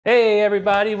Hey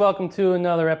everybody, welcome to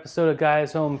another episode of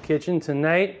Guy's Home Kitchen.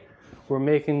 Tonight we're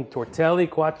making Tortelli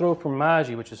Quattro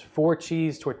Formaggi, which is 4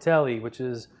 cheese tortelli, which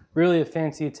is really a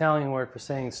fancy Italian word for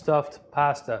saying stuffed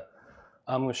pasta.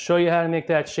 I'm going to show you how to make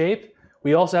that shape.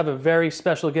 We also have a very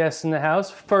special guest in the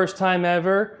house. First time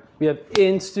ever, we have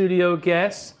in-studio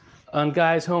guests on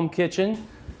Guy's Home Kitchen.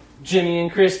 Jimmy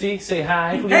and Christy, say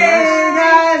hi please. Hey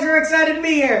guys, we're excited to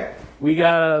be here. We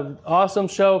got an awesome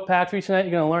show packed for you tonight.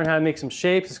 You're going to learn how to make some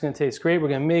shapes. It's going to taste great. We're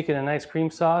going to make it a nice cream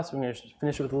sauce. We're going to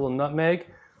finish it with a little nutmeg.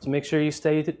 So make sure you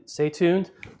stay tuned.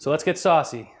 So let's get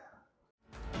saucy.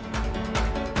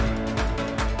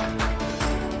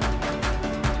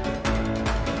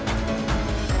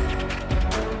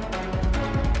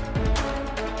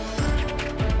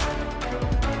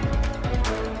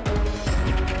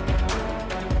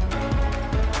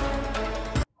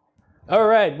 All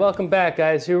right, welcome back,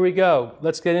 guys. Here we go.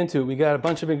 Let's get into it. We got a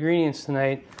bunch of ingredients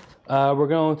tonight. We're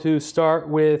going to start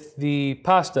with the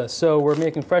pasta. So we're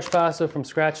making fresh pasta from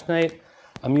scratch tonight.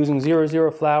 I'm using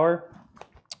 00 flour,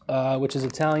 which is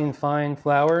Italian fine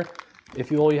flour.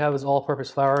 If all you have is all-purpose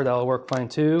flour, that'll work fine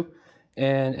too.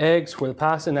 And eggs for the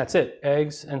pasta, and that's it.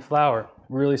 Eggs and flour.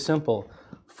 Really simple.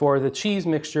 For the cheese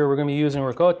mixture, we're going to be using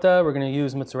ricotta. We're going to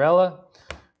use mozzarella.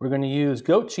 We're going to use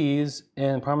goat cheese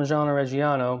and Parmigiano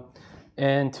Reggiano.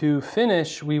 And to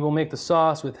finish, we will make the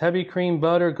sauce with heavy cream,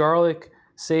 butter, garlic,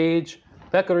 sage,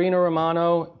 Pecorino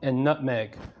Romano, and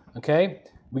nutmeg. Okay?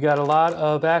 We got a lot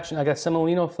of action. I got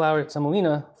semolina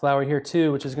flour here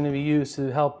too, which is going to be used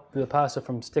to help the pasta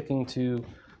from sticking to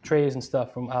trays and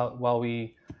stuff from out while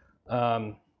we,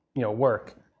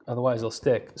 work. Otherwise, it'll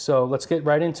stick. So let's get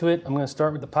right into it. I'm going to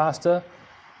start with the pasta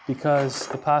because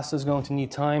the pasta is going to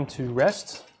need time to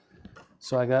rest.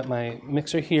 So I got my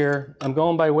mixer here. I'm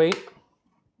going by weight.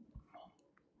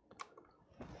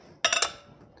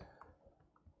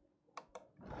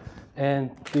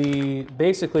 And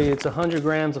basically it's 100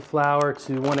 grams of flour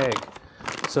to 1 egg.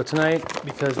 So tonight,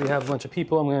 because we have a bunch of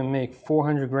people, I'm going to make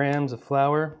 400 grams of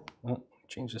flour. Oh,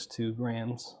 change this to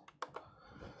grams.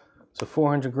 So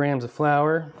 400 grams of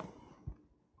flour.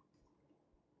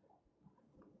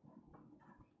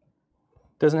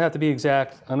 Doesn't have to be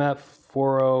exact. I'm at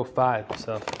 405,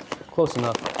 so close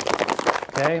enough.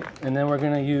 Okay, and then we're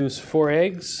going to use 4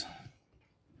 eggs.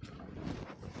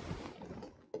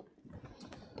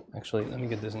 Actually, let me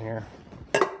get this in here.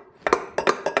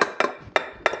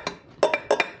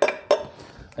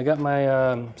 I got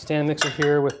my stand mixer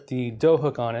here with the dough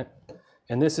hook on it.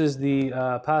 And this is the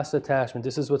pasta attachment.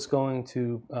 This is what's going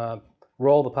to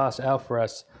roll the pasta out for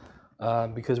us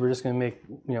because we're just going to make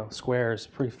squares,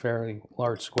 pretty fairly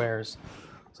large squares.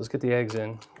 So let's get the eggs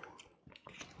in.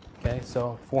 Okay,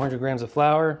 so 400 grams of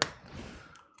flour,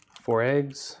 4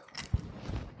 eggs.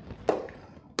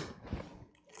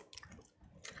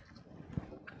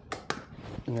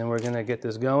 And then we're going to get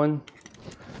this going.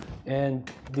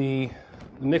 And the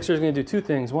mixer is going to do 2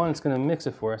 things. One, it's going to mix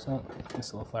it for us. Oh,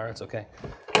 it's a little flour, it's okay.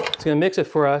 It's going to mix it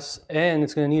for us, and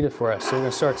it's going to knead it for us. So we're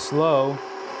going to start slow,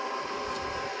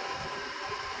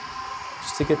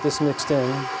 just to get this mixed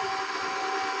in.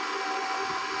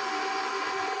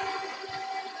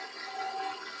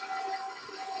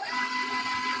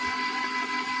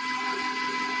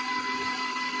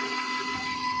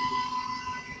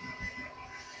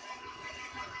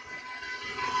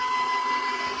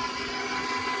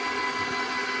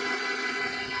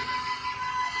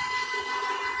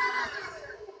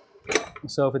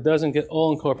 So if it doesn't get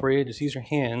all incorporated, just use your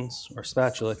hands or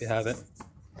spatula if you have it,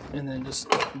 and then just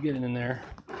get it in there.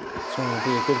 It's going to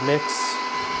be a good mix.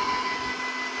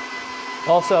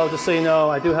 Also, just so you know,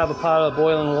 I do have a pot of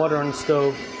boiling water on the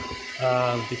stove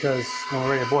because when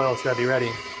we're ready to boil, it's got to be ready.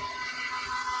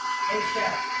 Hey,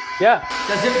 Chef. Yeah.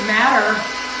 Does it matter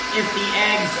if the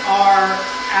eggs are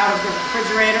out of the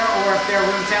refrigerator or if they're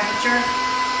room temperature?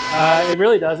 It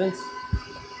really doesn't.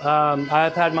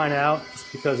 I've had mine out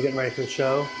just because I'm getting ready for the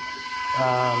show,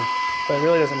 but it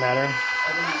really doesn't matter.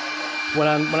 When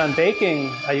I'm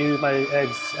baking, I use my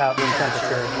eggs out room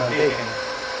temperature when I'm baking.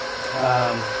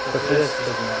 But for this, it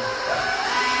doesn't matter.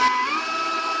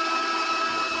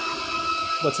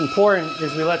 What's important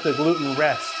is we let the gluten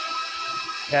rest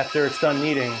after it's done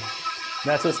kneading.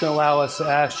 That's what's going to allow us to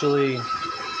actually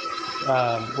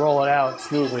roll it out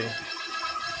smoothly.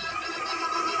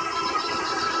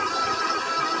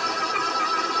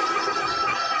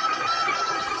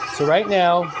 So right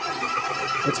now,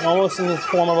 it's almost in the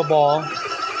form of a ball.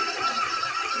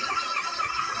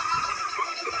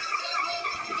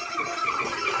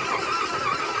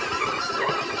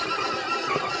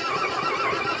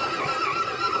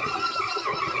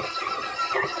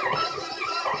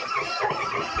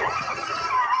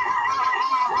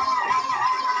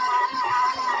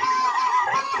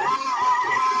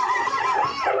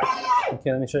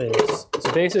 Okay, let me show you this.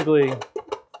 So basically,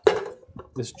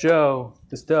 this dough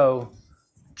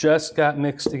just got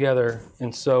mixed together,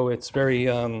 and so it's very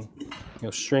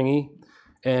stringy.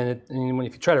 And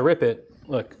if you try to rip it,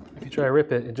 look, if you try to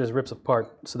rip it, it just rips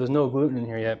apart. So there's no gluten in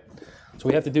here yet. So what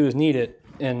we have to do is knead it,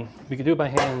 and we can do it by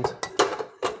hand.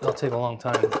 That'll take a long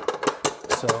time.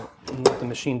 So let the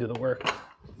machine do the work.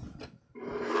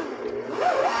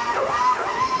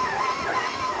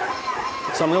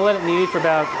 So I'm going to let it knead for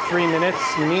about 3 minutes.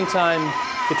 In the meantime,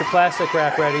 get your plastic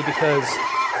wrap ready, because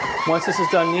once this is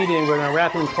done kneading, we're going to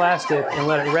wrap it in plastic and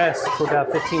let it rest for about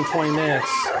 15-20 minutes,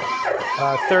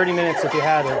 30 minutes if you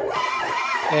have it.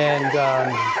 And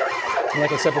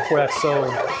like I said before, that's so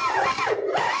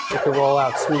it can roll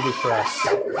out smoothly for us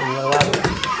and allow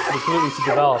the gluten to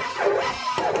develop.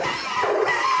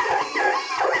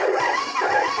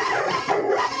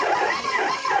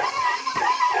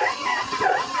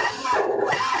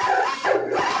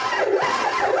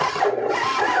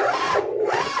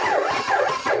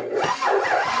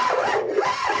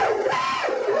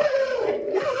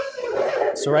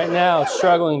 So right now it's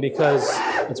struggling because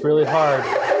it's really hard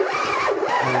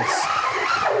and it's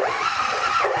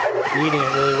kneading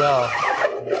it really well.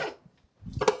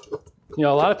 You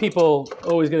know, a lot of people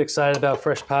always get excited about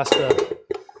fresh pasta,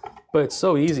 but it's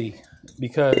so easy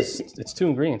because it's 2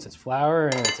 ingredients. It's flour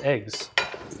and it's eggs.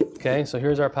 Okay, so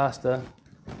here's our pasta.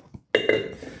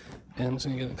 And I'm just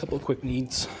gonna get a couple of quick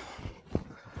kneads.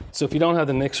 So if you don't have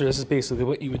the mixer, this is basically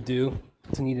what you would do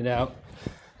to knead it out.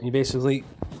 And you basically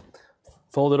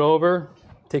fold it over,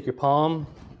 take your palm,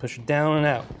 push it down and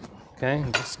out, okay?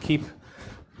 And just keep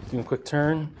doing a quick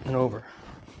turn and over,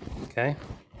 okay?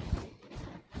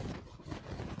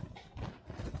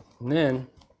 And then,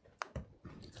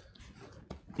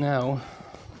 now,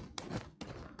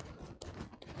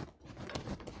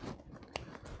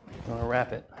 I'm gonna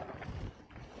wrap it.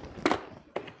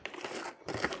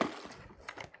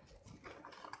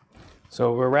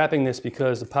 So we're wrapping this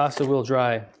because the pasta will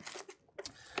dry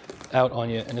out on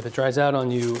you, and if it dries out on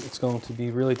you, it's going to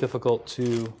be really difficult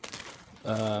to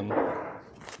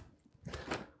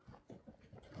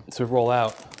roll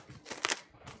out.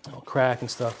 It'll crack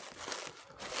and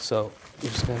stuff. So we're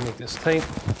just going to make this tight.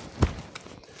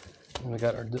 And we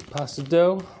got our pasta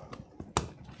dough.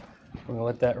 We're going to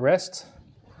let that rest.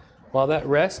 While that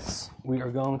rests, we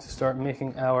are going to start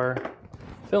making our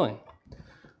filling.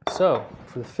 So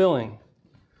for the filling,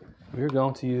 we're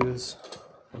going to use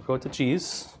ricotta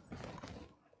cheese.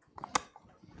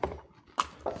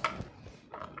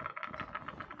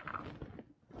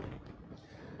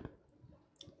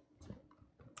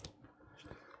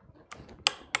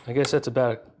 I guess that's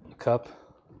about a cup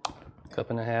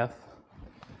and a half.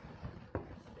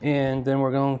 And then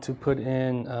we're going to put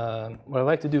in, what I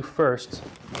like to do first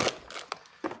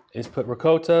is put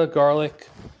ricotta, garlic,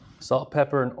 salt,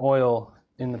 pepper, and oil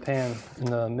in the pan, in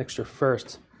the mixture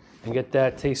first, and get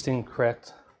that tasting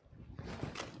correct.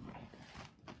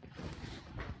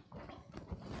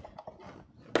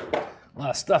 A lot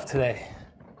of stuff today.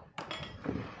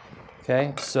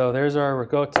 Okay, so there's our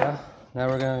ricotta. Now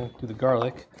we're going to do the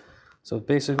garlic. So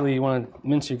basically you want to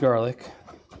mince your garlic.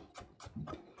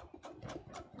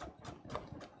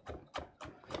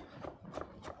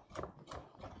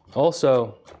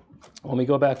 Also, when we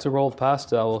go back to rolled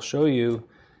pasta, I will show you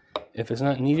if it's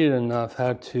not kneaded enough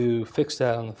how to fix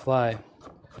that on the fly.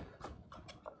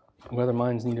 Whether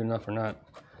mine's kneaded enough or not.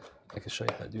 I can show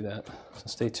you how to do that. So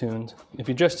stay tuned. If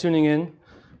you're just tuning in,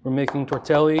 we're making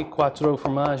Tortelli, Quattro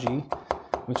Formaggi,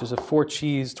 which is a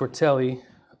 4-cheese tortelli,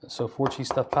 so 4-cheese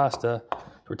stuffed pasta.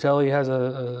 Tortelli has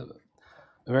a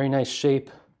very nice shape,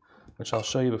 which I'll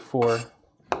show you before.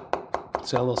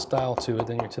 It's got a little style to it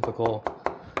than your typical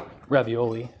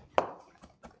ravioli.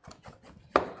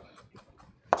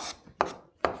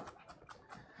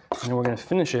 And then we're going to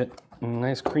finish it in a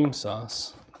nice cream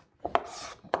sauce.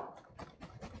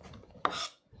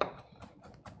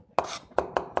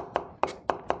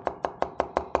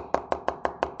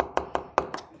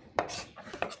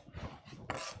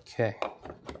 Okay.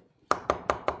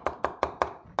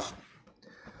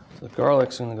 So the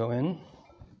garlic's going to go in.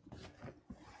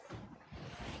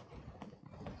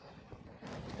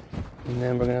 And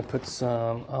then we're going to put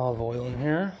some olive oil in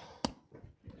here.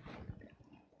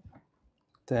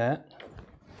 That.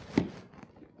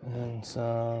 And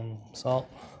some salt.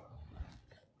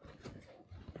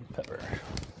 And pepper.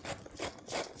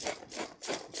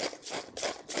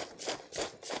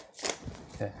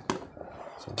 Okay.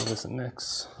 So give this a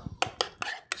mix.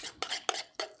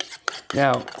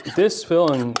 Now, this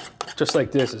filling, just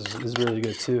like this, is really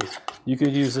good too. You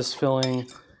could use this filling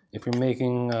if you're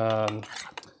making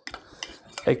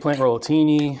eggplant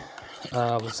rollatini,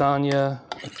 lasagna.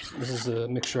 This is the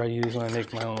mixture I use when I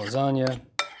make my own lasagna.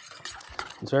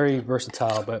 It's very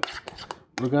versatile, but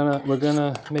we're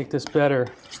gonna make this better,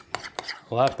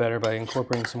 a lot better, by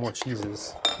incorporating some more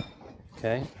cheeses.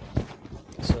 Okay,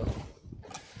 so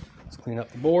let's clean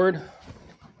up the board.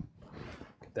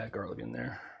 Get that garlic in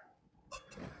there.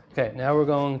 Okay, now we're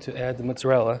going to add the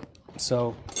mozzarella.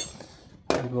 So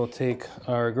we'll take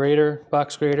our grater,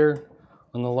 box grater,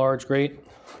 on the large grate,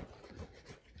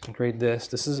 and grate this.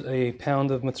 This is a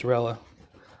pound of mozzarella.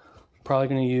 Probably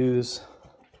going to use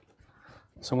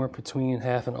somewhere between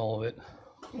half and all of it.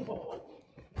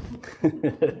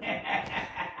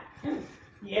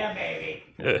 Yeah, baby.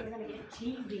 We're gonna get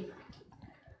cheesy.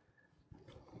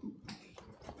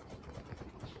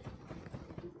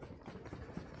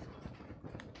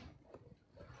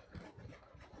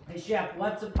 Hey, Chef,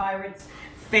 what's a pirate's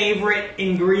favorite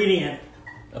ingredient?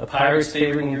 A pirate's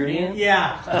favorite ingredient?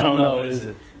 Yeah. I don't know. What is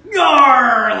it?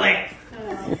 Garlic!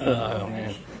 Oh,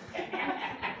 man.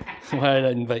 Why did I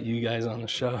invite you guys on the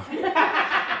show?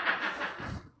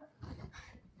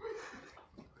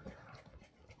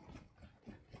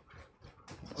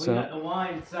 We got the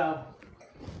wine, so.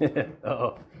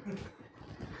 Uh-oh.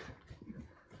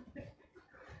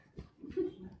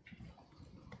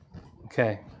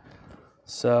 Okay.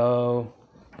 So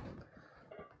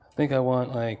I think I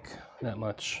want like that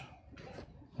much.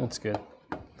 That's good.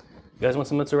 You guys want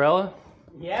some mozzarella?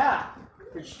 Yeah,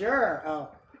 for sure. Oh,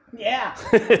 yeah.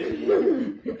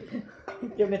 Giving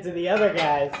it to the other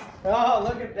guys. Oh,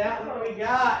 look at that. What do we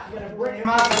got? You got a brick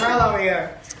mozzarella over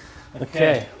here.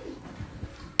 Okay.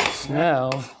 So now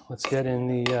let's get in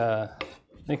the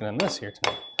making a mess here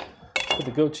tonight. Put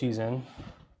the goat cheese in.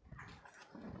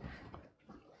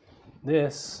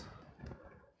 This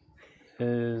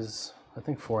is, I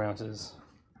think, 4 ounces.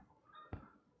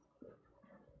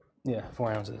 Yeah,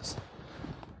 4 ounces.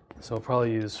 So we'll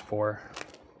probably use 4.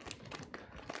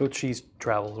 Goat cheese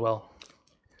travels well,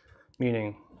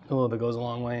 meaning a little bit goes a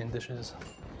long way in dishes.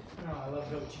 Oh, I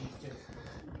love goat cheese too.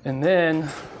 And then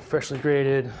freshly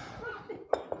grated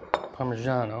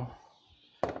Parmigiano.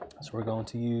 So we're going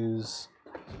to use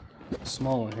a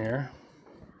small one here.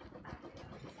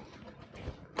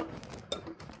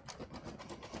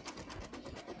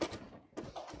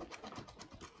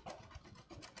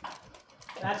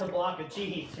 That's a block of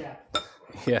cheese, Chef.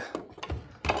 Yeah.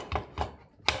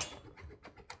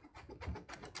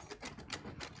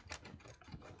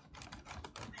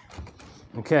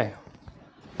 Okay.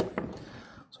 So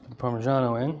put the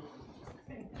Parmigiano in.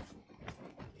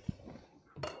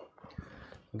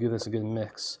 We'll give this a good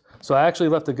mix. So I actually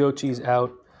left the goat cheese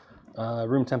out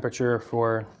room temperature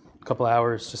for a couple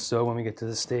hours, just so when we get to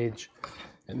this stage,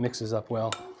 it mixes up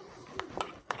well.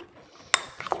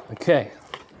 Okay.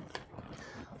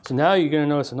 So now you're going to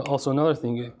notice also another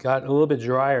thing. It got a little bit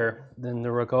drier than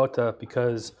the ricotta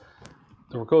because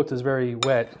the ricotta is very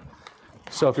wet.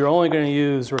 So if you're only going to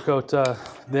use ricotta,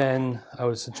 then I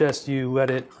would suggest you let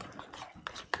it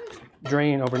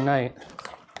drain overnight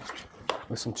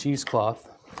with some cheesecloth.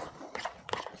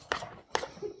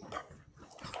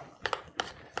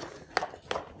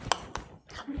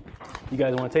 You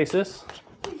guys want to taste this?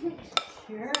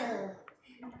 Sure.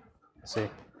 Let's see.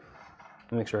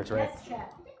 Let me make sure it's right. Yes, Chef.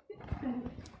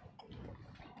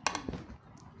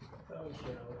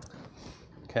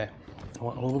 Okay. I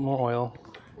want a little bit more oil.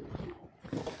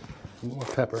 More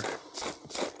pepper.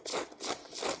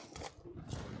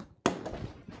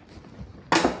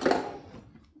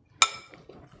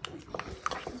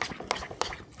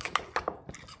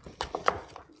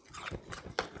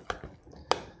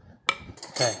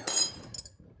 Okay.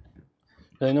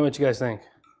 Let me know what you guys think.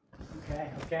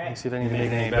 Okay, okay. Let me see if I need to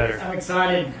make it any better. I'm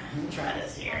excited. Let me try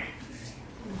this here.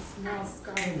 It smells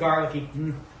garlicky. Garlicky.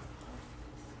 Mm.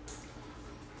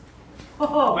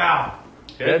 Oh, wow.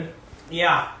 Good?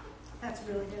 Yeah. That's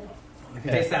really good. Okay.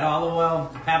 Taste that olive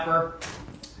oil, pepper,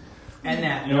 and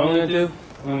that. You know what I'm going to do?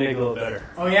 I'm going to make it a little better.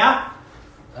 Oh, yeah?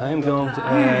 I'm going to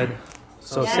add,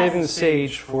 so Yes. saving the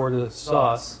sage for the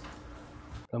sauce,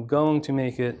 I'm going to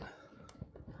make it,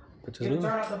 but Can you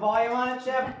turn up the volume on it,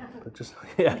 Chef?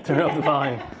 yeah, turn up the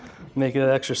volume. Make it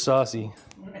extra saucy.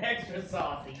 Extra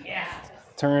saucy, yeah.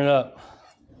 Turn it up.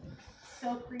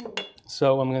 So creamy.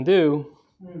 So what I'm going to do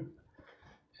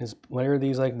is layer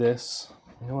these like this.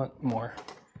 You know what? More.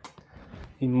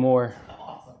 Need more.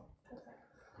 Awesome.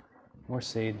 More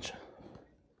sage.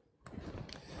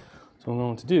 So what I'm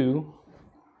going to do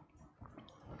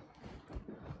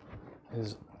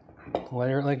is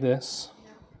layer it like this.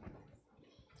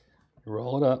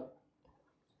 Roll it up.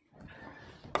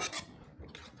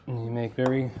 And you make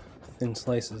very thin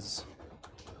slices.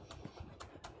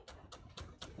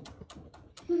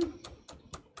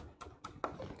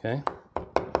 Okay.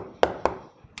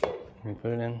 Let me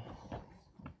put it in.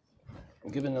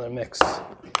 Give it another mix.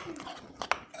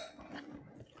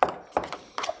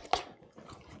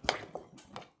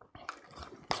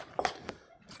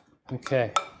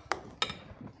 Okay.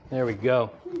 There we go.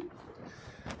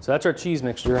 So that's our cheese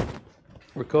mixture.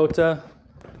 Ricotta,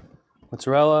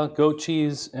 mozzarella, goat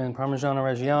cheese, and Parmigiano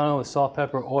Reggiano with salt,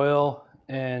 pepper, oil,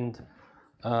 and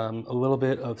a little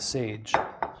bit of sage.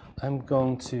 I'm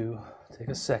going to take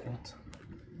a second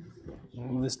and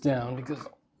move this down because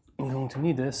I'm going to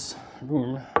need this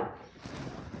room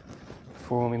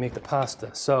for when we make the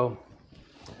pasta. So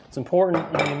it's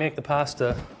important when you make the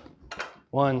pasta,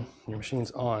 one, your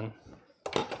machine's on.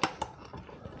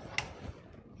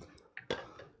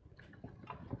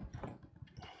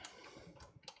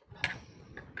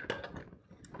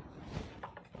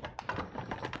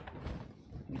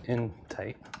 In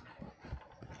tight.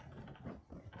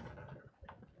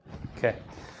 Okay.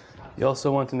 You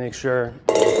also want to make sure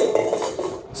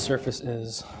the surface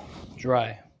is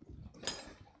dry.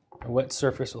 A wet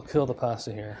surface will kill the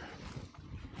pasta here.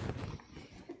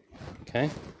 Okay.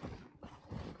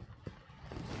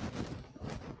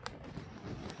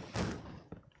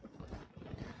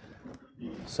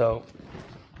 So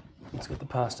let's get the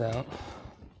pasta out.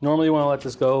 Normally you want to let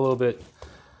this go a little bit,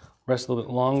 rest a little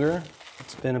bit longer.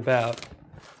 It's been about,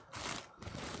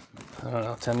 I don't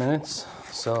know, 10 minutes.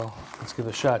 So let's give it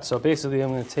a shot. So basically I'm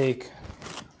going to take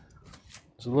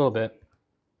just a little bit.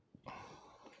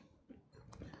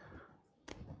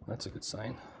 That's a good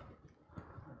sign.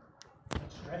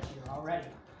 Stretchy already.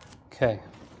 Okay.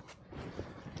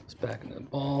 It's back in the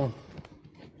bowl.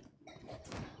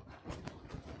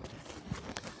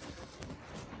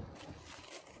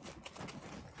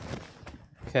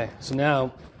 Okay, so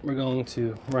now we're going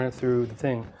to run it through the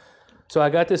thing. So I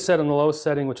got this set on the lowest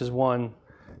setting, which is 1,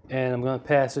 and I'm going to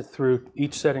pass it through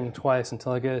each setting twice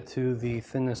until I get it to the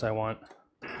thinness I want.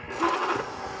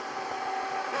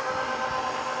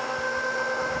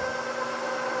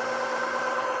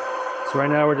 So right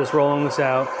now we're just rolling this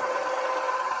out.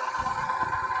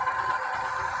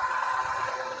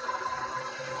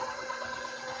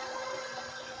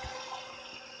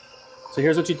 So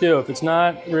here's what you do. If it's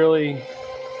not really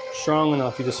strong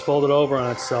enough, you just fold it over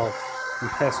on itself and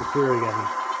pass it through again.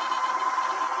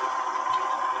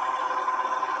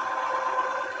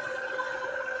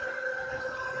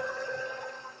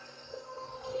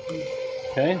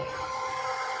 Okay.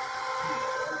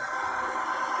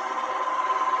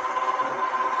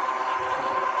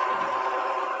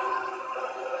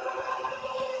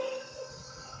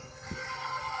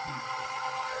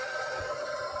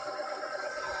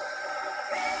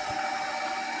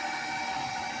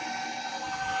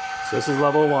 So this is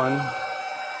level 1.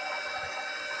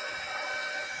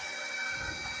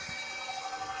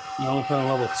 Now we'll put on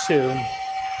level 2.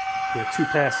 Get 2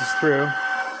 passes through.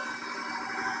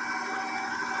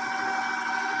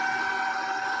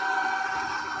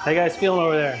 How you guys feeling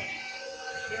over there?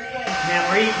 Man,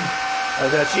 we're eating.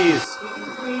 How's that cheese?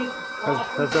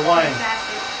 How's the wine?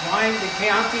 Wine, the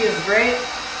Chianti is great.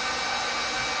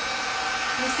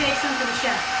 We save some for the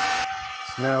chef.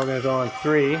 So now we're going to go on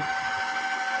 3.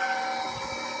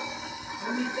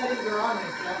 How many settings are on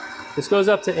this, Jeff? This goes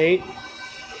up to 8.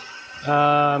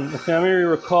 If memory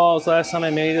recalls, last time I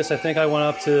made this, I think I went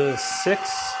up to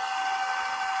 6.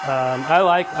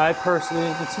 I personally,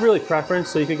 it's really preference,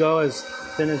 so you could go as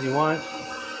thin as you want.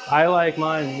 I like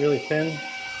mine really thin,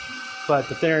 but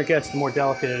the thinner it gets, the more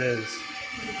delicate it is.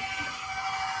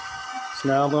 So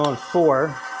now I'm going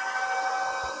 4.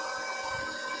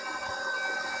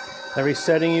 Every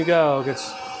setting you go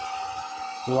gets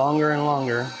longer and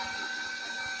longer.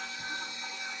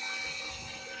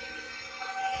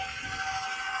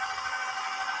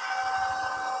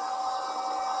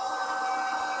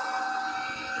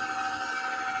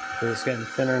 So it's getting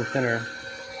thinner and thinner.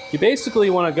 You basically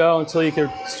want to go until you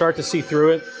can start to see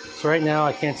through it. So right now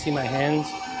I can't see my hands.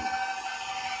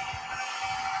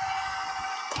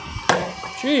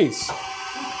 Jeez.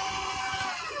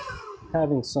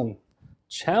 Having some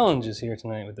challenges here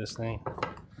tonight with this thing.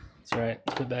 That's right,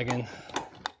 let's put it back in.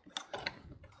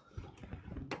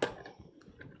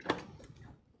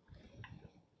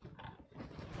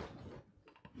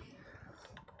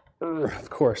 Of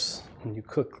course, when you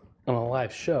cook on a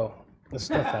live show, this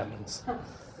stuff happens.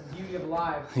 The beauty of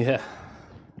live Yeah.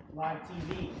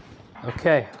 TV.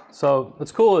 Okay, so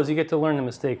what's cool is you get to learn the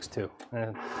mistakes too.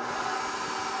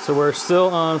 So we're still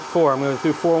on 4. I'm going to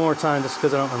do 4 more times just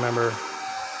because I don't remember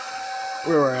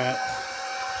where we're at.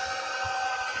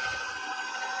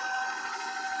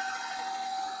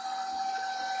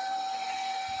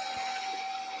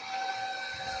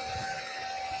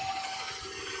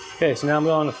 Okay, so now I'm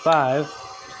going to 5.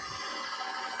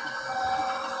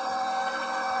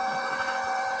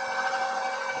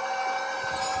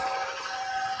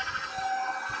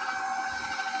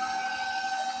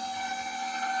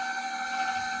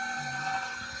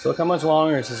 So look how much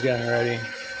longer this is getting already.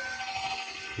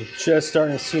 You're just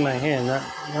starting to see my hand,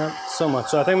 not so much.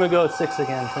 So I think I'm gonna go with 6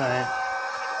 again tonight.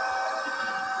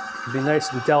 It'd be nice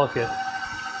to be delicate.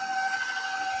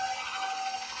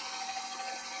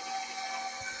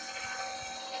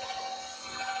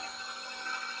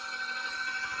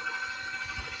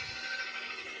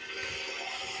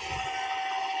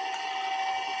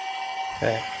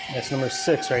 Okay, that's number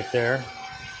 6 right there.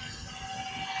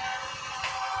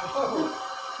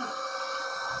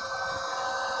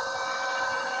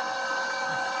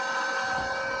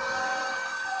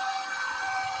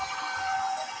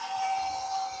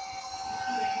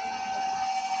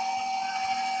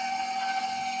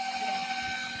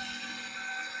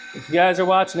 If you guys are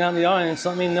watching out in the audience,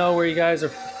 let me know where you guys are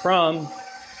from,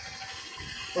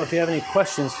 or if you have any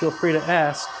questions, feel free to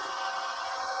ask.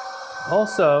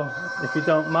 Also, if you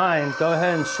don't mind, go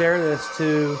ahead and share this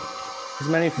to as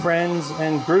many friends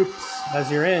and groups as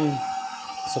you're in,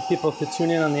 so people could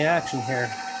tune in on the action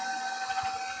here.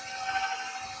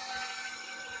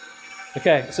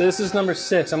 Okay, so this is number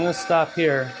 6. I'm going to stop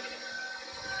here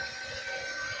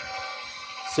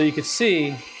so you can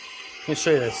see. Let me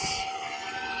show you this.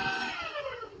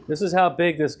 This is how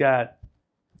big this got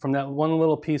from that one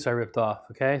little piece I ripped off,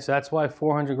 okay? So that's why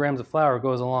 400 grams of flour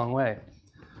goes a long way.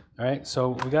 All right, so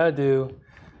what we gotta do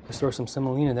is throw some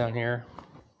semolina down here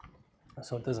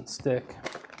so it doesn't stick.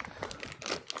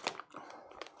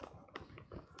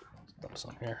 Dump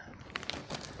some here.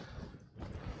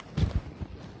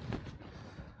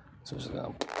 So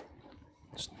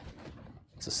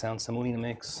it's a sound semolina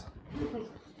makes.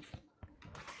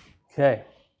 Okay,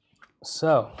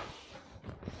 so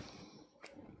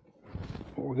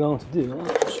what we're going to do,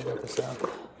 let's get this out.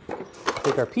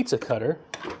 Take our pizza cutter,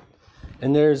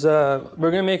 and there's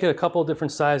we're gonna make it a couple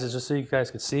different sizes just so you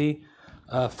guys can see.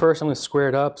 First, I'm gonna square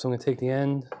it up, so I'm gonna take the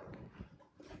end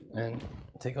and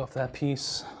take off that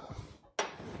piece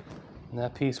and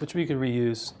that piece, which we could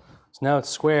reuse. So now it's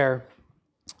square.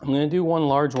 I'm gonna do one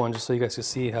large one just so you guys can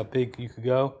see how big you could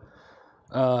go,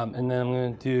 and then I'm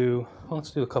gonna do, well, let's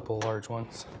do a couple of large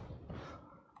ones.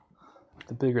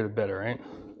 The bigger the better, right?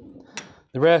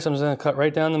 The rest I'm just going to cut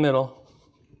right down the middle,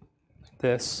 like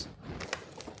this.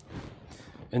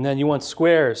 And then you want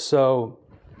squares, so,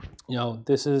 you know,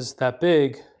 this is that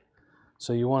big,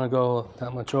 so you want to go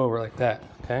that much over like that,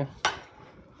 okay?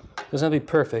 Doesn't have to be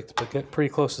perfect, but get pretty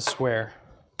close to square.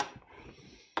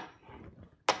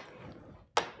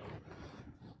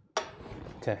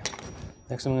 Okay,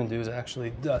 next thing I'm going to do is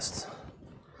actually dust.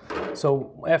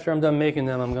 So after I'm done making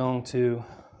them, I'm going to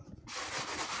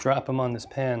drop them on this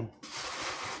pan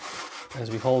as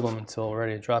we hold them until we're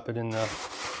ready to drop it in the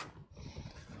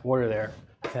water there,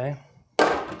 okay?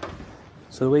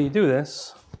 So the way you do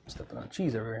this, stepping on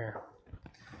cheese over here,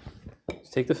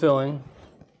 just take the filling,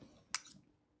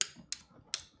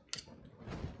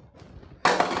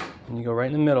 and you go right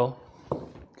in the middle,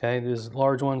 okay? These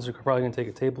large ones are probably gonna take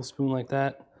a tablespoon like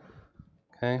that,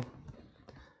 okay?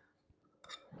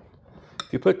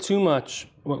 If you put too much,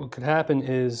 what could happen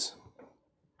is,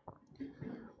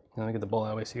 let me get the bowl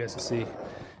that way so you guys can see.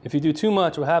 If you do too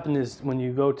much, what happens is when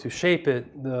you go to shape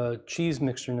it, the cheese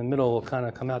mixture in the middle will kind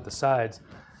of come out the sides.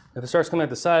 If it starts coming out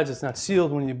the sides, it's not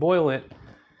sealed. When you boil it,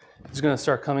 it's going to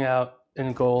start coming out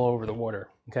and go all over the water,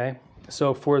 okay?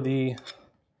 So for the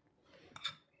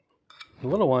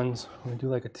little ones, I'm going to do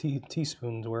like a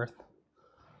teaspoon's worth,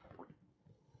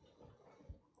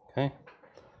 okay?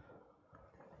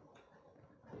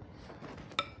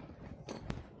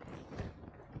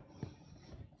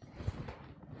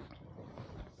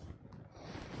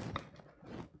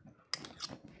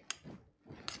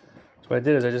 What I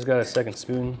did is I just got a second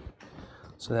spoon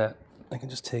so that I can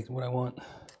just take what I want,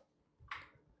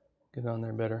 get it on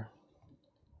there better.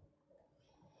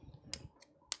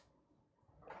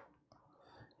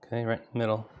 Okay, right in the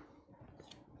middle.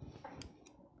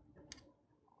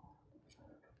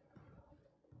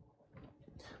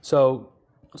 So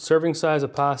serving size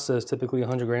of pasta is typically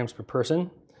 100 grams per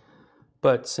person,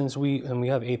 but since we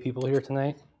have 8 people here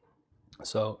tonight,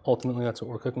 so ultimately that's what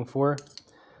we're cooking for.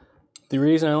 The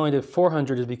reason I only did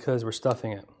 400 is because we're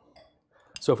stuffing it.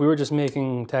 So if we were just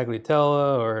making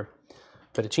tagliatelle or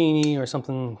fettuccine or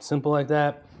something simple like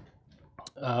that,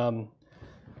 I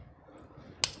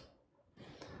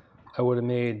would have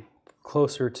made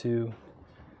closer to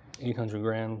 800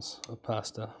 grams of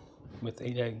pasta with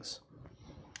 8 eggs.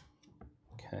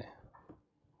 Okay.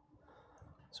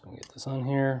 So So we get this on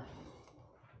here.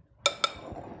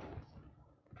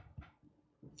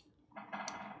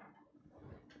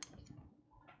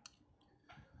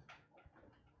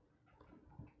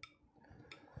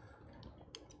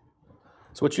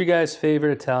 So what's your guys'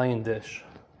 favorite Italian dish?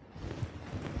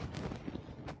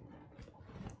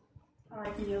 I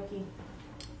like gnocchi.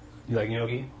 You like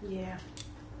gnocchi? Yeah.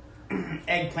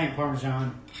 Eggplant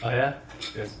Parmesan. Oh yeah?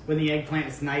 Good. When the eggplant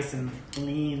is nice and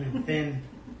lean and thin.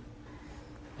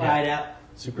 Fried up.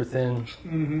 Super thin.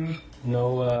 Mm-hmm.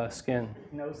 No skin.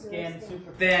 No skin,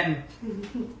 super thin.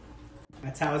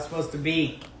 That's how it's supposed to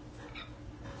be.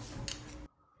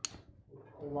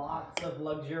 Lots of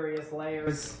luxurious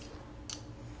layers.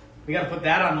 We gotta put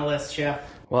that on the list, Chef.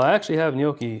 Well, I actually have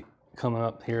gnocchi coming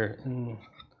up here in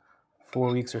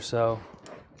 4 weeks or so.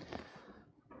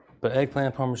 But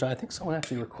eggplant Parmesan, I think someone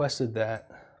actually requested that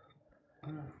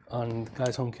on the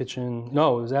Guy's Home Kitchen.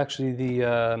 No, it was actually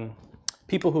the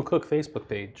People Who Cook Facebook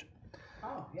page.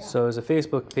 Oh, yeah. So there's a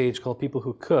Facebook page called People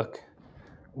Who Cook,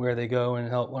 where they go and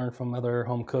help learn from other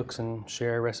home cooks and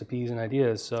share recipes and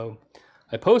ideas. So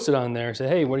I posted on there, say,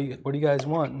 hey, what do you guys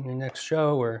want in your next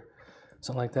show or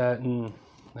something like that, and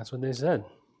that's what they said.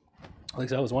 At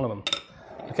least that was one of them.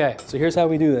 Okay, so here's how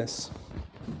we do this.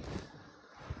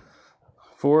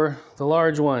 For the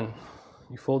large one,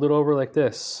 you fold it over like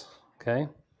this, okay?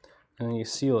 And then you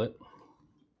seal it.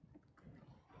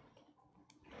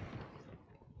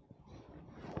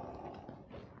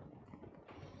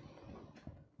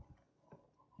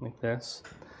 Like this.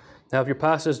 Now if your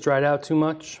pasta's dried out too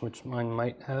much, which mine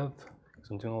might have,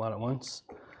 because I'm doing a lot at once,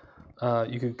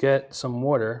 you could get some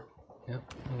water.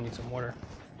 Yep, you need some water.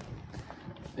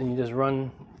 And you just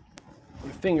run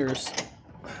your fingers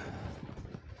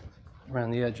around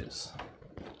the edges.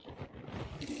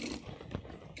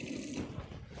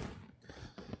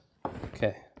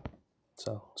 Okay,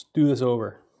 so let's do this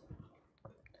over.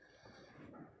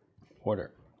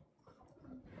 Water.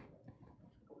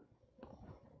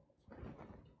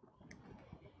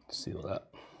 Seal it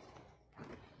up.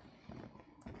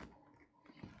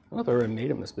 I don't know if I ever made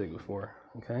them this big before,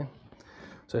 okay?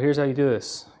 So here's how you do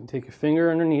this. You take your finger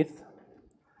underneath,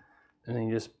 and then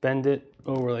you just bend it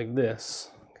over like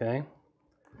this, okay?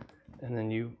 And then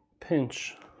you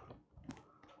pinch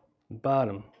the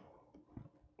bottom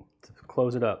to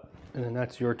close it up, and then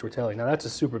that's your tortelli. Now that's a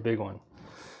super big one,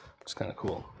 which is kind of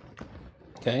cool,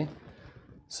 okay?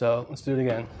 So let's do it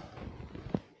again.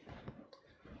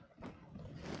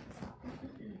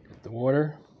 Get the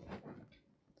water.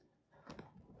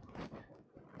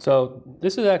 So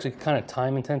this is actually kind of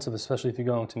time intensive, especially if you're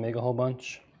going to make a whole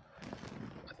bunch.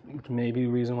 Which may be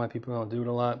the reason why people don't do it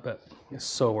a lot, but it's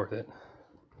so worth it.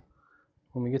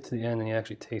 When we get to the end and you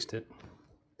actually taste it.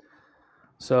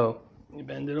 So you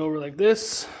bend it over like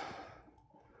this,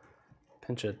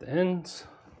 pinch it at the ends,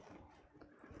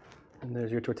 and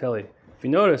there's your tortelli. If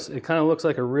you notice, it kind of looks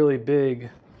like a really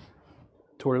big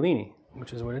tortellini,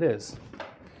 which is what it is.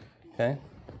 Okay?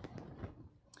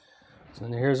 So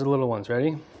then here's the little ones.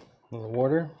 Ready? A little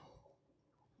water.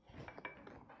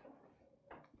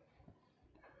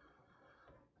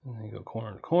 And then you go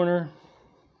corner to corner.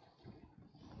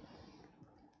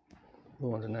 The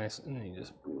ones are nice, and then you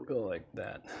just go like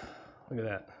that. Look at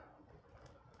that.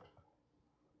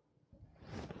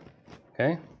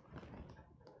 Okay?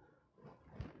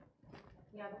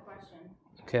 You have a question.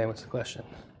 Okay, what's the question?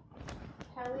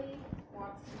 Kelly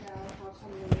wants to know how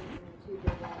come you're making the two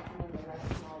big ones and then the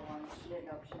rest small ones. She didn't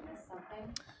know if she missed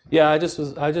something. Yeah,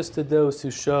 I just did those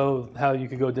to show how you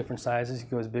could go different sizes. You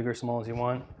can go as big or small as you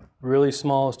want. Really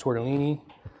small is tortellini.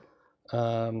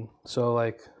 So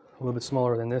like a little bit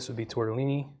smaller than this would be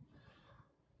tortellini.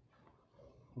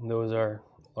 And those are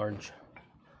large.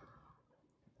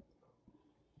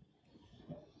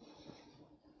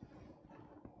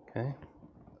 Okay.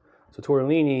 So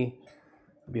tortellini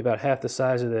would be about half the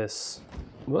size of this.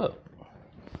 Whoa.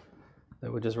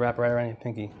 That would just wrap right around your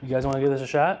pinky. You guys want to give this a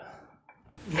shot?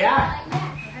 Yeah.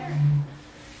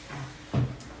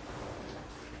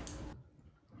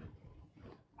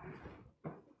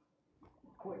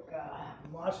 Quick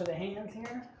wash of the hands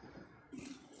here.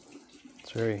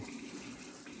 It's very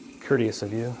courteous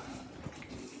of you.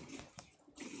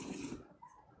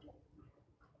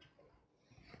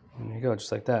 And there you go,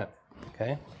 just like that.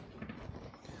 Okay.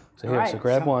 So here, so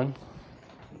grab one.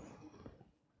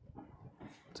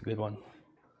 It's a good one.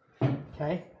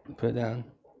 Okay. Put it down.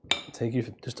 Take your,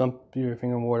 just dump your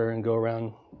finger in water and go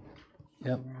around.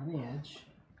 Yep. Around the edge.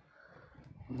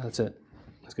 That's it.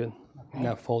 That's good. Okay.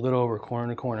 Now fold it over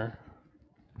corner to corner.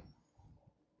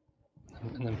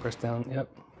 And then press down. Yep.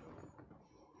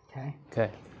 Okay.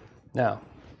 Okay. Now,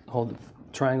 hold it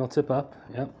triangle tip up.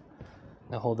 Yep.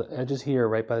 Now hold the edges here,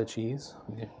 right by the cheese.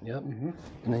 Yep. And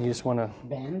then you just want to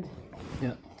bend.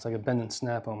 Yeah, it's like a bend and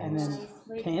snap almost. And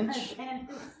then pinch.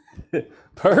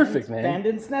 Perfect, man. Bend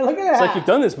and snap. Look at that. It's like you've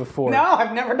done this before. No,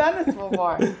 I've never done this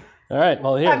before. All right,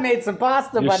 well here. I've made some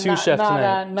pasta, You're but sous chef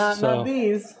tonight, not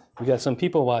these. We got some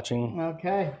people watching.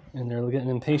 Okay. And they're getting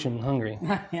impatient and hungry.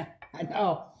 Yeah, I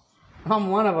know.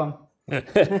 I'm one of them.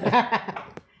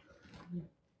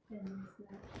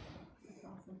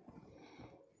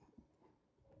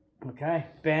 Okay,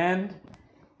 bend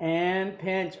and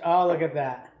pinch. Oh, look at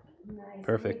that. Nicely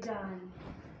Perfect. done.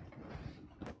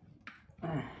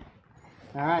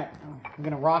 All right, I'm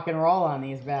gonna rock and roll on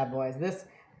these bad boys.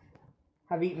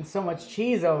 I've eaten so much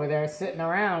cheese over there sitting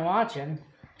around watching.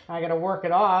 I gotta work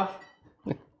it off.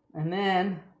 And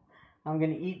then I'm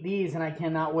gonna eat these, and I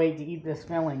cannot wait to eat this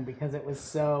filling because it was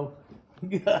so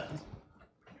good.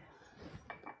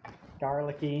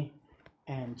 Garlicky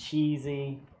and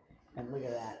cheesy. And look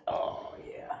at that. Oh,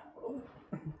 yeah.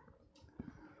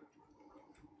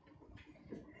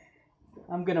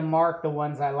 I'm going to mark the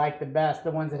ones I like the best,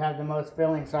 the ones that have the most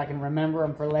filling, so I can remember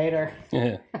them for later.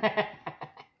 Yeah.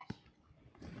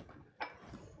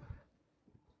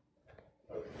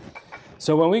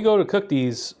 So when we go to cook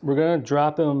these, we're going to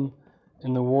drop them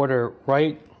in the water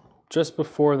right just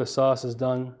before the sauce is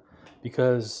done,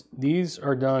 because these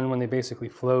are done when they basically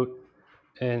float,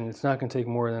 and it's not going to take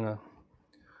more than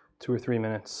 2 or 3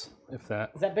 minutes, if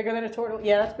that. Is that bigger than a tortellini?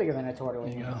 Yeah, that's bigger than a tortellini.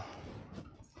 There you go.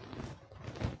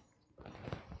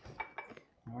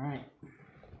 All right.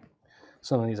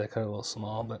 Some of these I cut a little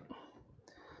small, but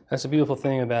that's the beautiful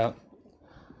thing about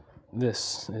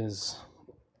this is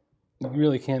you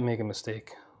really can't make a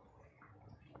mistake.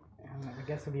 I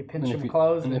guess if you pinch them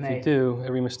closed, and if you do,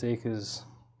 every mistake is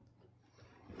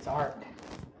art.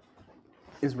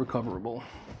 Is recoverable.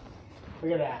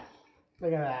 Look at that.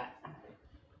 Look at that.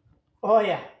 Oh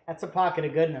yeah, that's a pocket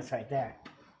of goodness right there.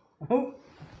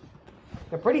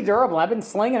 They're pretty durable. I've been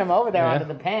slinging them over there onto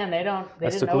the pan. They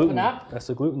didn't open up. That's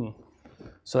the gluten.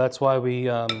 So that's why we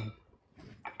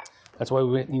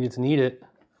needed to knead it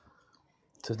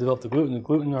to develop the gluten. The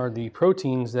gluten are the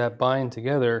proteins that bind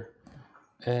together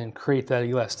and create that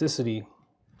elasticity.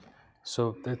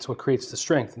 So that's what creates the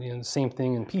strength. And the same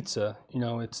thing in pizza.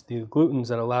 It's the glutens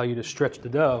that allow you to stretch the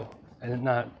dough and it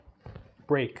not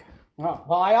break. Well,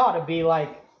 I ought to be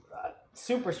like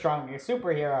super strong, a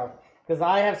superhero, because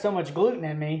I have so much gluten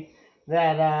in me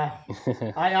that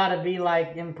I ought to be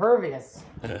like impervious.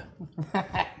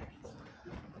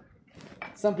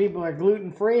 Some people are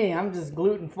gluten free. I'm just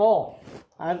gluten full.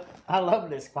 I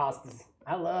love this pasta.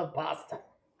 I love pasta.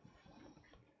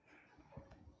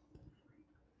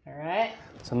 All right.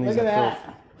 Some of these Look at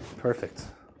that. Perfect.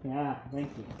 Yeah,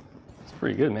 thank you. It's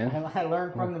pretty good, man. I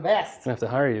learned from the best. I'm gonna have to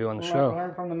hire you on the show. I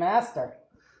learned from the master.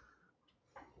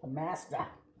 The master.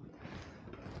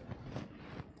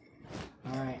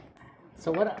 All right.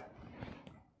 So what?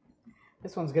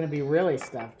 This one's gonna be really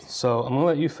stuffed. So I'm gonna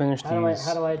let you finish these. How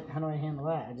do I handle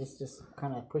that? I just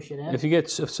kind of push it in.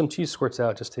 If some cheese squirts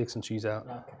out, just take some cheese out.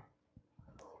 Okay.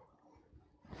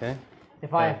 Okay.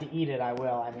 If I have to eat it, I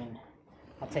will. I mean,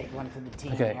 I'll take one for the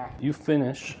team. Okay. Here. You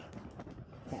finish.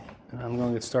 Okay. And I'm going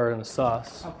to get started on the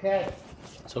sauce. Okay.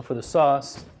 So for the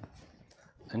sauce,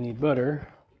 I need butter,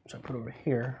 which I put over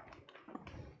here.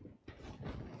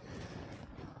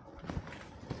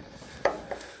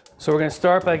 So we're going to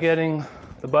start by getting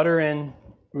the butter in.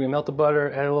 We're going to melt the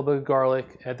butter, add a little bit of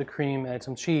garlic, add the cream, add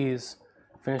some cheese,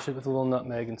 finish it with a little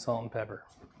nutmeg and salt and pepper.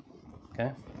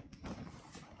 Okay?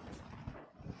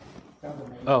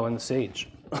 Oh, and the sage.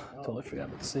 Totally forgot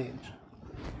about the sage.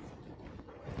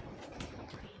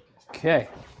 Okay.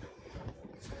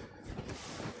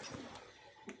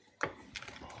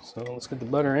 So let's get the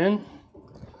butter in.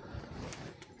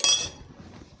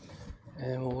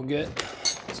 And we'll get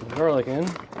some garlic in.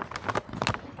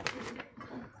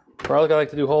 Garlic I like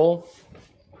to do whole.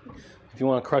 If you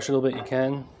want to crush it a little bit, you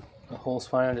can. The whole's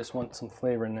fine. I just want some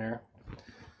flavor in there.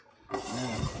 And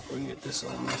we're going to get this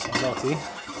all nice and melty.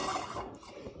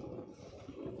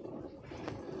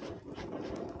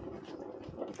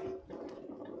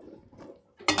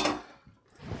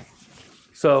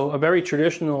 So a very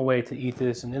traditional way to eat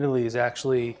this in Italy is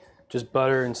actually just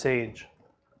butter and sage.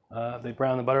 They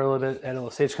brown the butter a little bit, add a little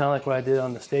sage, kind of like what I did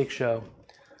on the steak show.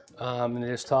 And they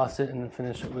just toss it and then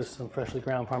finish it with some freshly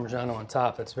ground Parmigiano on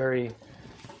top. That's very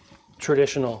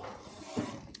traditional.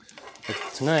 But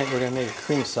tonight we're gonna make a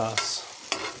cream sauce.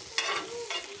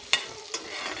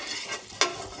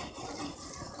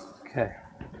 Okay.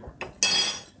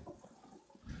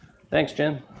 Thanks,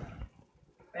 Jim.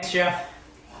 Thanks, Jeff.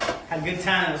 Had a good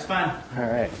time. It was fun. All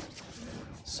right.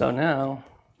 So now,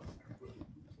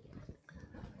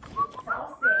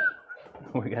 Saucy.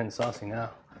 we're getting saucy now.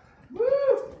 Woo!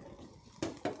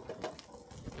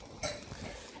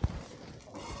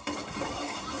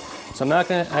 So I'm not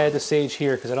gonna add the sage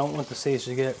here because I don't want the sage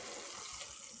to get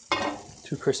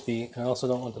too crispy, and I also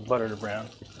don't want the butter to brown.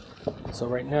 So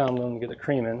right now I'm going to get the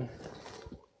cream in.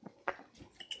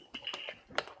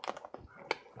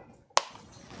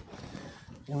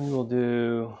 And we will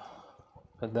do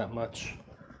about that much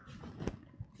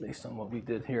based on what we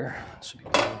did here. Should be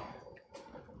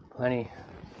plenty.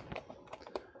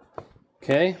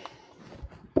 Okay.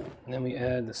 And then we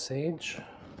add the sage.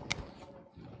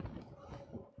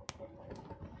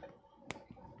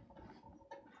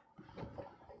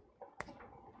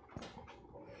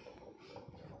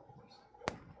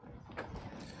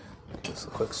 Just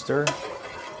a quick stir.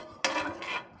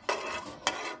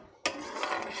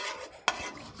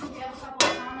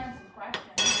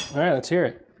 All right, let's hear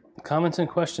it. Comments and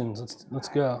questions. Let's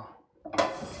go.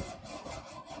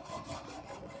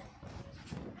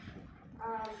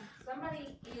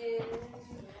 Somebody is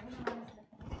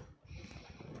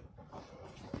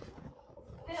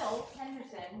Phil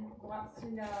Henderson wants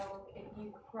to know if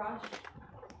you crush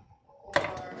or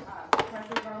crush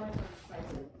your garlic or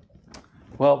slice it.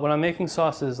 Well, when I'm making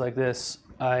sauces like this,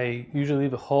 I usually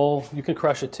leave it whole. You can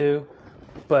crush it too,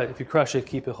 but if you crush it,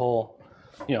 keep it whole.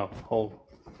 You know,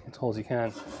 as whole as you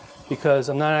can, because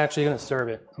I'm not actually going to serve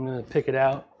it. I'm going to pick it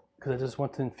out because I just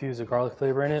want to infuse the garlic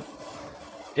flavor in it.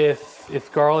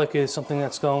 If garlic is something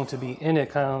that's going to be in it,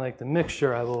 kind of like the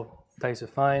mixture, I will dice it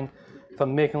fine. If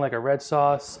I'm making like a red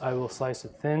sauce, I will slice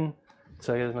it thin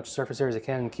so I get as much surface area as I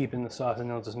can and keep in the sauce, and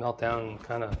it'll just melt down and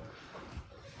kind of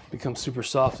become super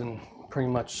soft and pretty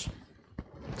much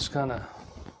just kind of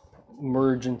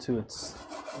merge into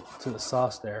the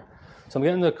sauce there. So I'm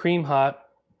getting the cream hot.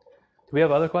 Do we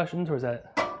have other questions, or is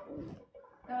that?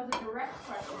 That was a direct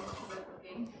question to the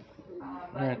cooking.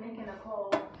 But Right. Nick and Nicole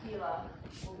Tila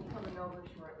will be coming over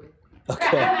shortly.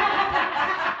 Okay.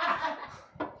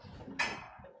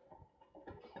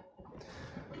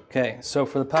 Okay, so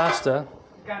for the pasta,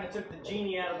 Kind of took the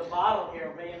genie out of the bottle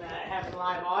here, being having a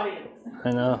live audience.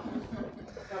 I know.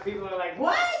 Now people are like,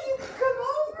 "What? You can come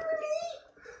over and eat?"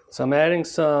 So I'm adding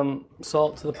some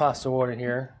salt to the pasta water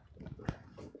here.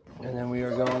 And then we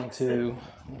are going to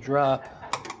drop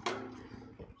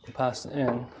the pasta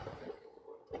in.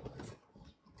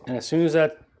 And as soon as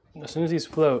these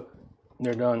float,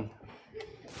 they're done.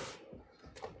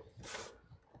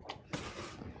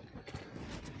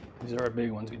 These are our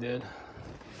big ones we did.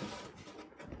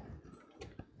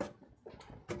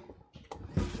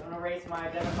 Don't erase my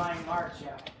identifying marks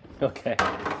yet. Okay.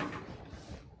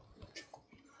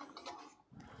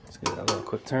 Let's give it a little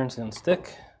quick turn so it doesn't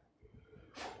stick.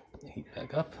 Heat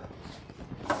back up.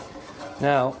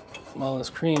 Now, while this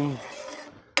cream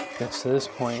gets to this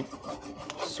point,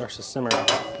 starts to simmer,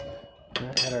 we're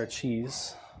going to add our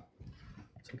cheese.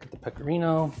 So we get the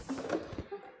Pecorino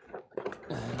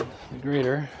and the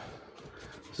grater.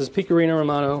 This is Pecorino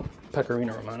Romano. I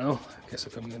guess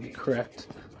if I'm going to be correct.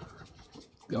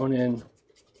 Going in.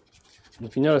 And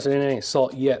if you notice, I didn't add any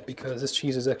salt yet because this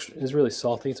cheese is really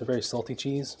salty. It's a very salty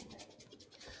cheese.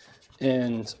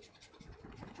 And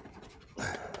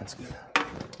that's good.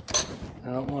 I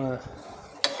don't want to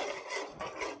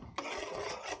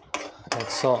add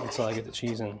salt until I get the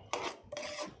cheese in.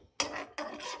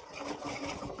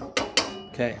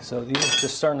 Okay, so these are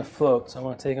just starting to float, so I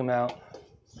want to take them out.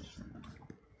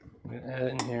 I'm going to add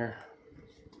it in here,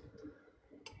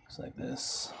 just like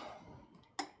this.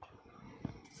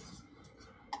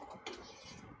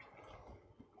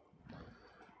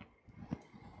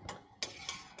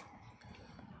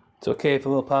 It's okay if a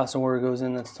little pasta water goes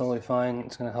in, that's totally fine.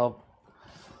 It's going to help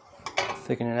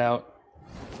thicken it out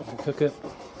and cook it.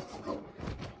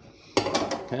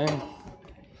 Okay. It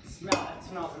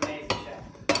smells amazing,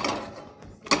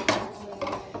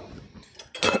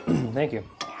 Chef. Thank you.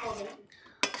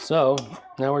 So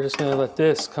now we're just going to let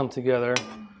this come together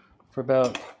for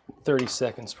about 30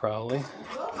 seconds probably. And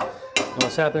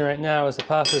what's happening right now is the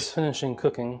pasta is finishing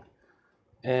cooking.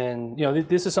 And you know,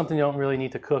 this is something you don't really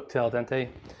need to cook till al dente.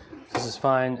 This is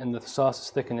fine, and the sauce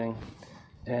is thickening.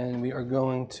 And we are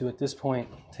going to, at this point,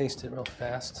 taste it real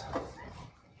fast.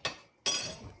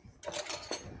 It's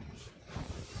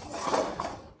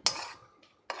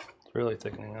really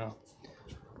thickening now.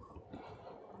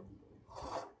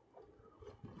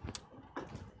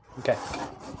 Okay.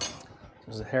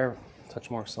 There's a hair,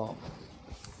 touch more salt.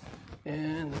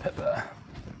 And the pepper.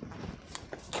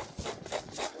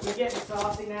 You getting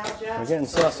saucy now, Chef? We're getting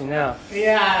saucy now.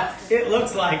 Yeah, it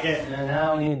looks like it. And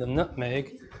now we need the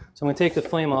nutmeg. So I'm going to take the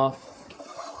flame off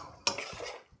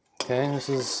Okay, this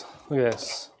is, look at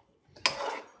this.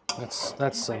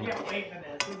 That's some. I can't wait for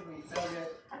this. This is gonna be so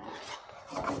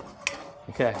good.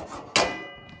 Okay.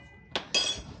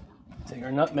 Take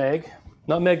our nutmeg.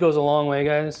 Nutmeg goes a long way,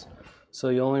 guys. So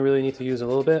you only really need to use a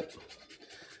little bit.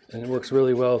 And it works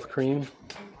really well with cream.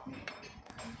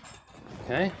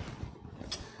 Okay.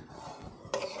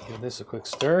 Give this a quick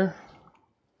stir.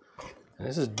 And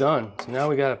this is done. So now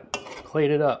we gotta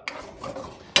plate it up.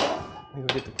 Let me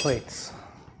go get the plates.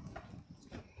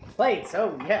 Plates,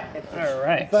 oh yeah. All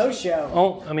right. Faux show.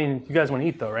 Oh, I mean, you guys want to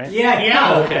eat though, right? Yeah,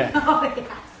 yeah. Okay. Oh,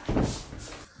 yeah.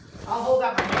 I'll hold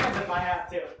out my hands if I have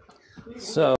to.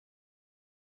 So.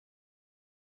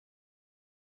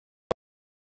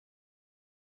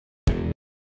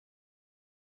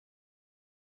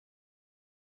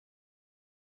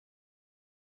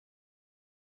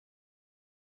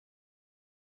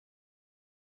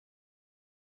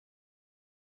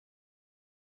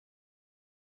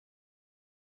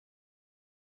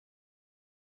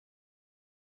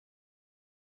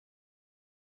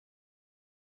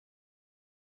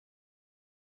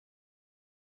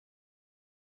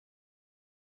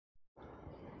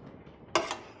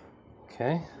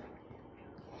 Okay.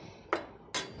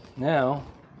 Now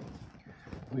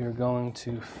we are going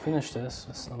to finish this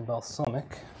with some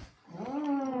balsamic.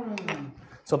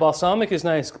 So balsamic is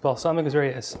nice. Balsamic is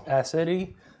very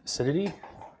acidity.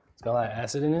 It's got a lot of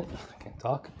acid in it. I can't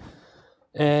talk.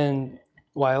 And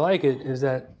why I like it is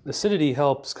that acidity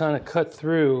helps kind of cut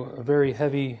through a very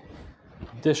heavy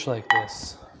dish like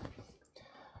this.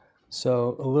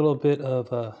 So a little bit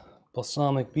of a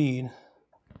balsamic bead.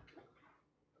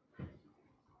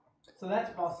 So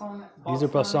that's balsamic. These are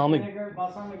balsamic vinegar.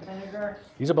 Balsamic vinegar.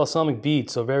 These are balsamic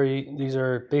beads, so these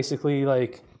are basically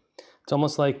like, it's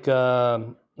almost like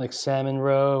salmon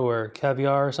roe or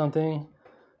caviar or something,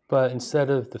 but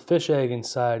instead of the fish egg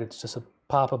inside, it's just a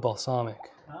pop of balsamic.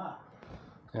 Ah.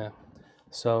 Yeah.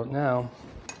 So now,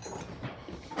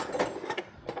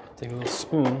 take a little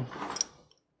spoon,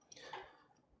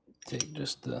 take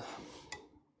just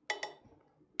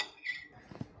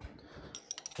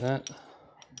that.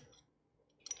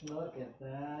 Look at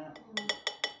that.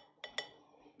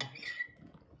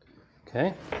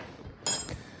 Okay.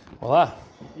 Voila.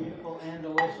 Beautiful and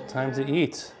delicious. Time to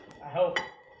eat. I hope.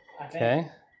 I think. Okay.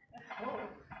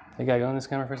 Hey, guy, go on this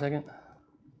camera for a second.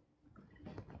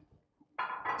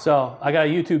 So I got a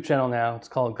YouTube channel now. It's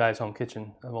called Guy's Home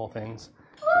Kitchen, of all things.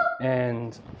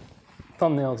 And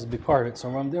thumbnail is a big part of it. So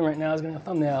what I'm doing right now is getting a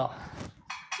thumbnail.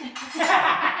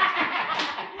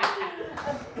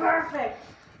 That's perfect.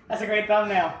 That's a great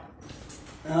thumbnail.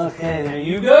 Okay, there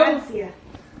you go. Yeah.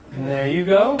 And there you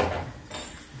go.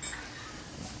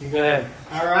 You go ahead.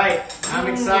 All right, I'm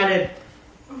excited.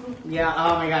 Yeah,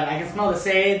 oh my god, I can smell the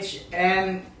sage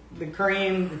and the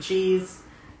cream, the cheese.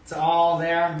 It's all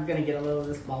there. I'm gonna get a little of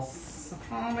this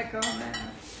balsamic on there.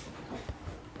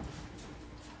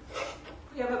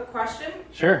 You have a question?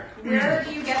 Sure. Where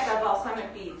do you get the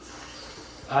balsamic beads?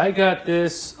 I got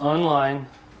this online.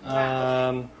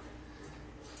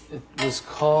 It was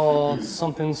called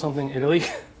something Italy.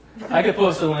 I could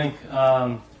post a link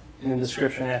in the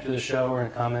description after the show or in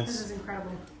the comments. This is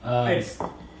incredible. It's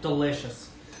delicious.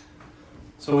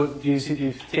 So do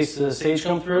you taste the sage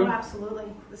come Oh, through? absolutely.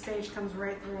 The sage comes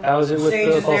right through. How is it with Sage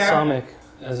the is there. balsamic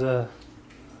as a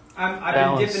I've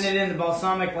balance? been dipping it in the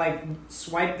balsamic like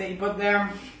swipe that you put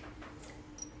there.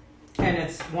 And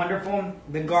it's wonderful.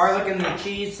 The garlic and the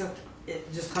cheese,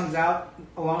 it just comes out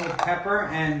along with the pepper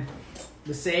and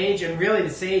the sage. And really the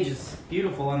sage is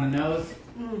beautiful on the nose.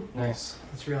 Nice?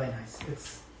 It's really nice.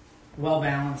 It's well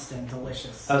balanced and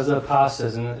delicious. How's the pasta?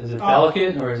 Is it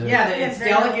delicate or is it? Yeah, it's very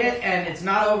delicate and it's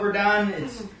not overdone.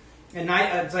 It's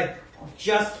it's like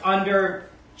just under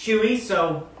chewy,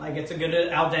 so like it's a good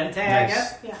al dente, I Nice.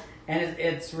 guess. Yeah. And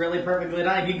it's really perfectly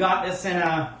done. If you got this in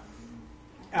a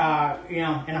in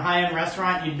a high-end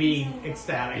restaurant, you'd be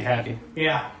ecstatic. Be happy.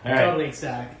 Yeah, All right. totally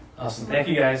ecstatic. Awesome. Thank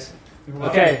you guys. You're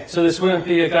welcome. Okay, so this wouldn't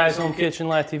be a Guy's Home Kitchen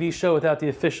live TV show without the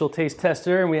official taste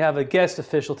tester, and we have a guest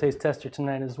official taste tester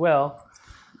tonight as well.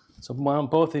 So why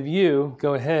don't both of you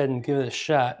go ahead and give it a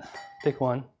shot. Pick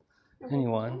one,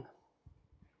 anyone.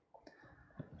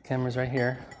 Camera's right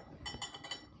here.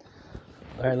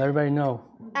 All right, let everybody know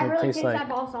I what it really tastes taste like. that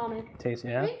balsamic. Taste,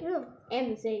 yeah?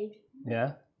 And the sage.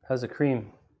 Yeah? How's the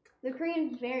cream? The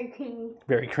cream's very creamy.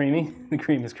 Very creamy? The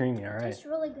cream is creamy, all right. It's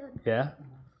really good. Yeah?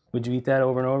 Would you eat that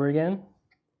over and over again?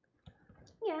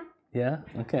 Yeah. Yeah?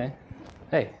 Okay.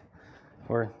 Hey,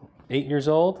 we're 8 years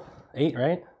old. 8,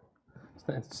 right?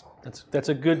 That's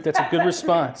a good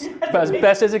response. About as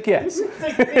best as it gets.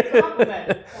 It's a good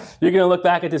compliment. You're gonna look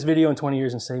back at this video in 20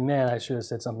 years and say, "Man, I should have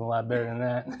said something a lot better than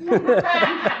that."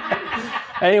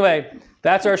 Anyway,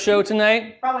 that's our show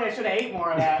tonight. Probably I should have ate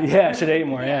more of that. Yeah, I should have ate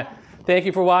more. Yeah. Thank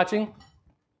you for watching.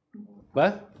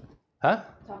 What? Huh?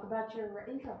 Talk about your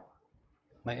intro.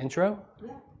 My intro?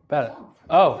 Yeah. About it.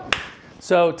 Oh,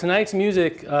 so tonight's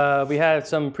music, we had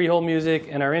some pre-hold music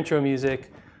and our intro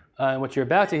music. What you're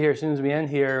about to hear as soon as we end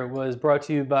here was brought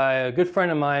to you by a good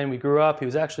friend of mine. We grew up. He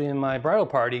was actually in my bridal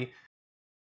party.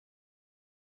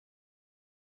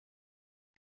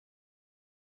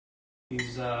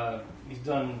 He's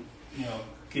done, you know,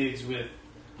 gigs with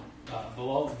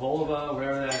Volva,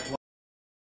 whatever that was.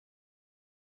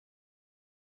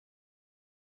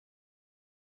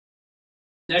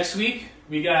 Next week,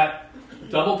 we got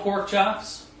double pork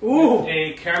chops, Ooh. with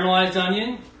a caramelized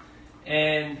onion,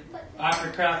 and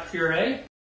apricot puree.